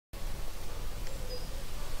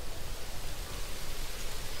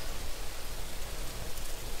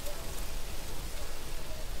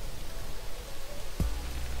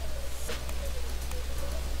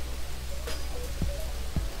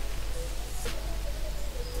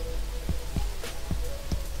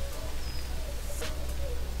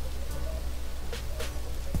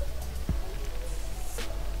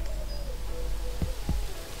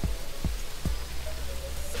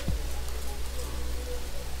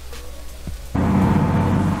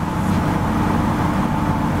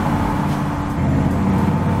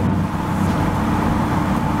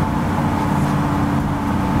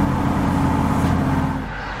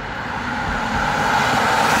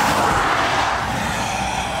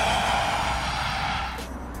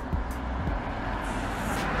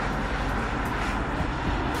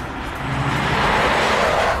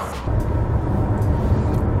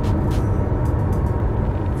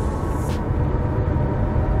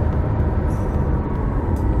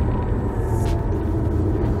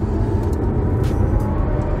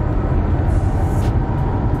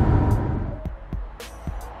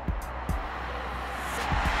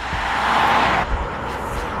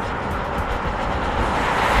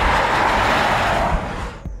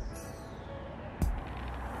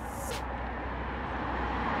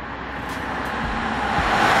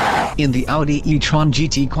In the Audi e-tron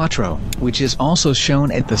GT Quattro, which is also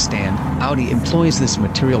shown at the stand, Audi employs this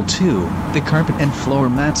material too. The carpet and floor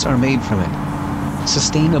mats are made from it.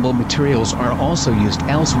 Sustainable materials are also used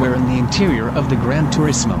elsewhere in the interior of the Gran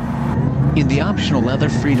Turismo. In the optional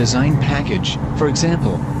leather-free design package, for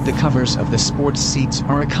example, the covers of the sports seats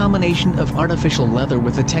are a combination of artificial leather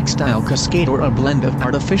with a textile cascade or a blend of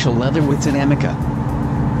artificial leather with Dinamica,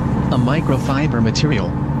 a microfiber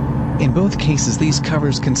material. In both cases these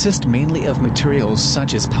covers consist mainly of materials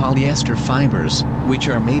such as polyester fibers, which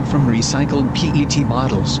are made from recycled PET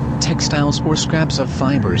bottles, textiles or scraps of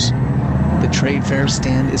fibers. The trade fair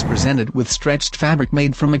stand is presented with stretched fabric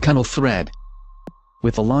made from a connell thread.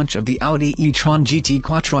 With the launch of the Audi e-tron GT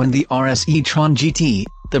Quattro and the RS e-tron GT,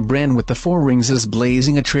 the brand with the four rings is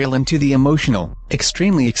blazing a trail into the emotional,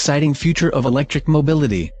 extremely exciting future of electric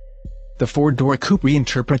mobility. The four-door coupe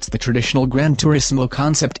reinterprets the traditional Gran Turismo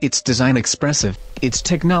concept, its design expressive, its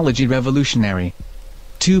technology revolutionary.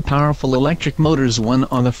 Two powerful electric motors, one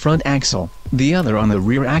on the front axle, the other on the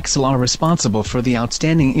rear axle, are responsible for the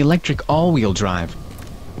outstanding electric all-wheel drive.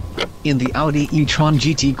 In the Audi e-tron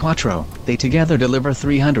GT Quattro, they together deliver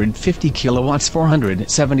 350 kilowatts,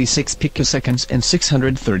 476 picoseconds and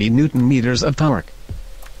 630 Newton-meters of torque.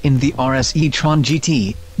 In the RS e-tron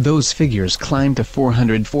GT, those figures climb to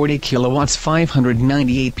 440 kilowatts,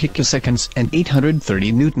 598 picoseconds and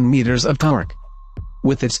 830 Newton-meters of torque.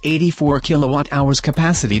 With its 84 kilowatt-hours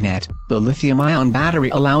capacity net, the lithium-ion battery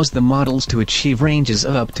allows the models to achieve ranges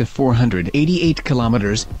of up to 488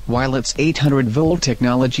 kilometers, while its 800-volt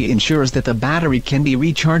technology ensures that the battery can be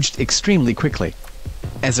recharged extremely quickly.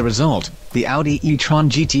 As a result, the Audi e-tron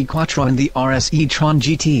GT Quattro and the RS e-tron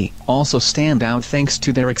GT also stand out thanks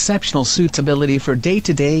to their exceptional suitability for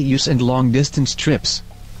day-to-day use and long-distance trips.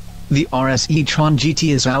 The RS e-tron GT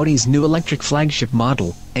is Audi's new electric flagship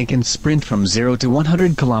model, and can sprint from 0 to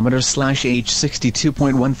 100 km/h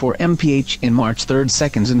 62.14 mph in March 3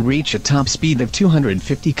 seconds and reach a top speed of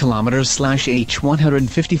 250 km/h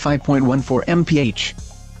 155.14 mph.